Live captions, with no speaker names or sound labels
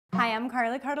Hi, I'm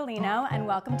Carly Cardellino, and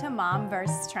welcome to Mom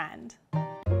vs. Trend.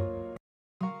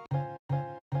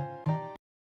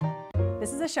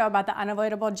 This is a show about the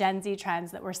unavoidable Gen Z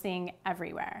trends that we're seeing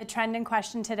everywhere. The trend in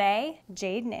question today,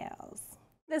 Jade nails.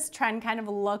 This trend kind of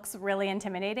looks really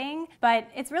intimidating, but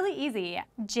it's really easy.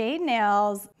 Jade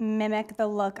nails mimic the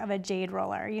look of a jade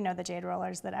roller. You know, the jade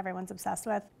rollers that everyone's obsessed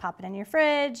with. Pop it in your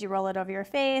fridge, you roll it over your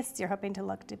face, you're hoping to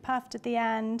look depuffed at the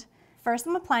end. First,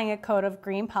 I'm applying a coat of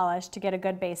green polish to get a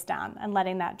good base down and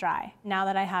letting that dry. Now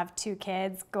that I have 2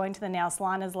 kids, going to the nail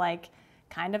salon is like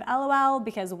kind of LOL,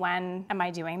 because when am I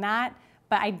doing that?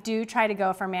 But I do try to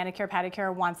go for manicure,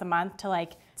 pedicure once a month to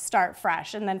like start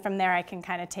fresh, and then from there I can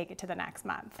kind of take it to the next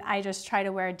month. I just try to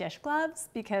wear dish gloves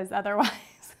because otherwise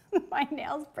my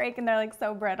nails break and they're like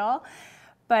so brittle.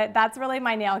 But that's really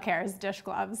my nail care, is dish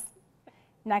gloves.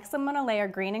 Next, I'm gonna layer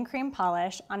green and cream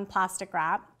polish on plastic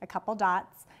wrap, a couple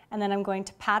dots, and then I'm going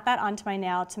to pat that onto my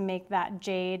nail to make that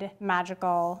jade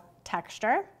magical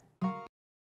texture.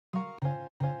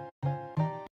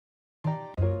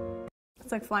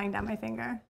 It's like flying down my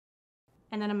finger.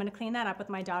 And then I'm gonna clean that up with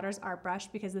my daughter's art brush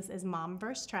because this is Mom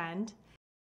vs. Trend.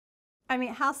 I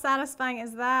mean, how satisfying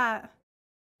is that?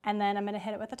 And then I'm gonna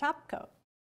hit it with a top coat.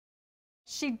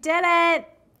 She did it!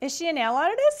 Is she a nail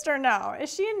artist or no?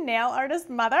 Is she a nail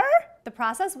artist mother? The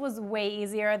process was way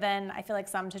easier than I feel like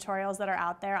some tutorials that are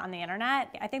out there on the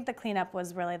internet. I think the cleanup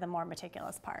was really the more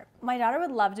meticulous part. My daughter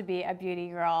would love to be a beauty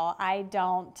girl. I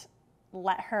don't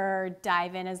let her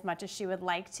dive in as much as she would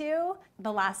like to.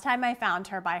 The last time I found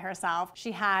her by herself,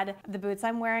 she had the boots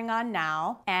I'm wearing on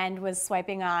now and was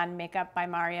swiping on Makeup by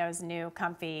Mario's new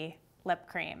comfy lip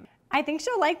cream. I think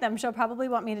she'll like them. She'll probably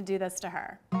want me to do this to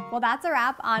her. Well, that's a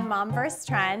wrap on Mom vs.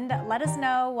 Trend. Let us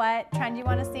know what trend you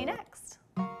want to see next.